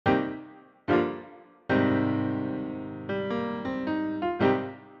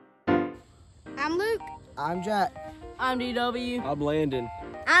I'm Luke. I'm Jack. I'm DW. I'm Landon.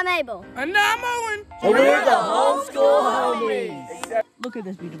 I'm Abel. And I'm Owen. And we're the Homeschool Homies. Look at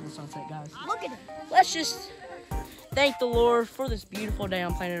this beautiful sunset, guys. Look at it. Let's just thank the Lord for this beautiful day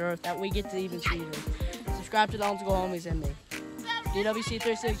on planet Earth that we get to even see today. Subscribe to the Homeschool Homies and me.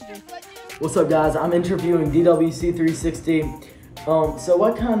 DWC360. What's up, guys? I'm interviewing DWC360. So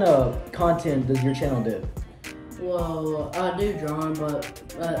what kind of content does your channel do? Well, I do drawing, but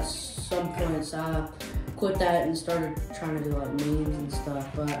at some points I quit that and started trying to do like memes and stuff,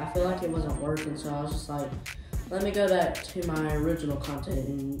 but I feel like it wasn't working, so I was just like, let me go back to my original content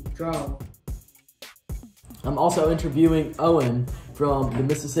and draw. I'm also interviewing Owen from the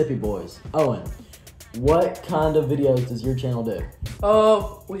Mississippi Boys. Owen, what kind of videos does your channel do?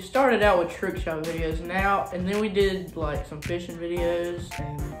 We started out with trick shot videos and then we did like some fishing videos,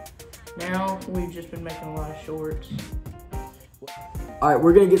 and now we've just been making a lot of shorts. All right,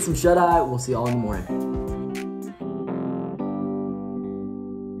 we're gonna get some shut-eye. We'll see y'all in the morning.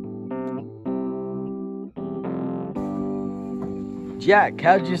 Jack,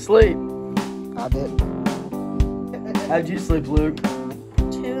 how'd you sleep? I did. How'd you sleep, Luke?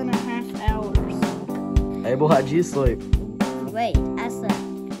 2.5 hours. Abel, how'd you sleep? Wait, I slept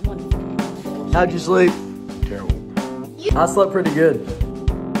 1. How'd you sleep? Terrible. I slept pretty good.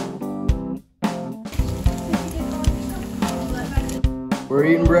 We're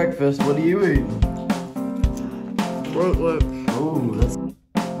eating breakfast. What are you eating? Fruit Loops. Ooh, that's...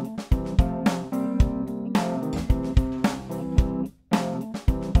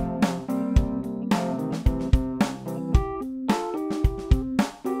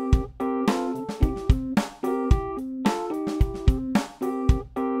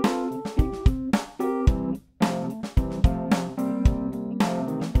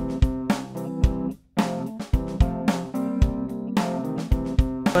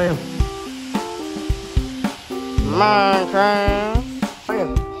 Minecraft. I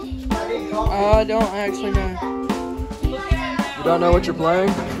don't actually know. You don't know what you're playing?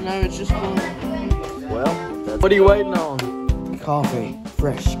 No, it's just fun. Well, what are you waiting on? Coffee.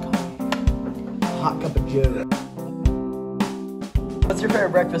 Fresh coffee. Hot cup of joe. What's your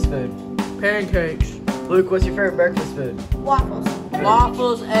favorite breakfast food? Pancakes. Luke, what's your favorite breakfast food? Waffles.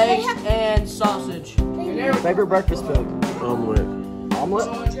 Waffles, eggs, and sausage. Favorite breakfast food? Omelet. Omelet?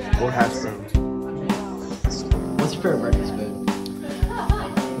 Or hash browns. What's your favorite breakfast food?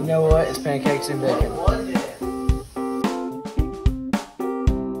 You know what? It's pancakes and bacon.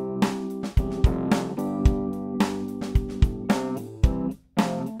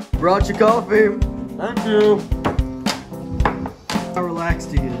 Brought you coffee. Thank you. How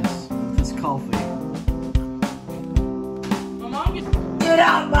relaxed he is with his coffee. Get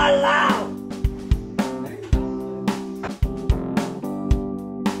out my life!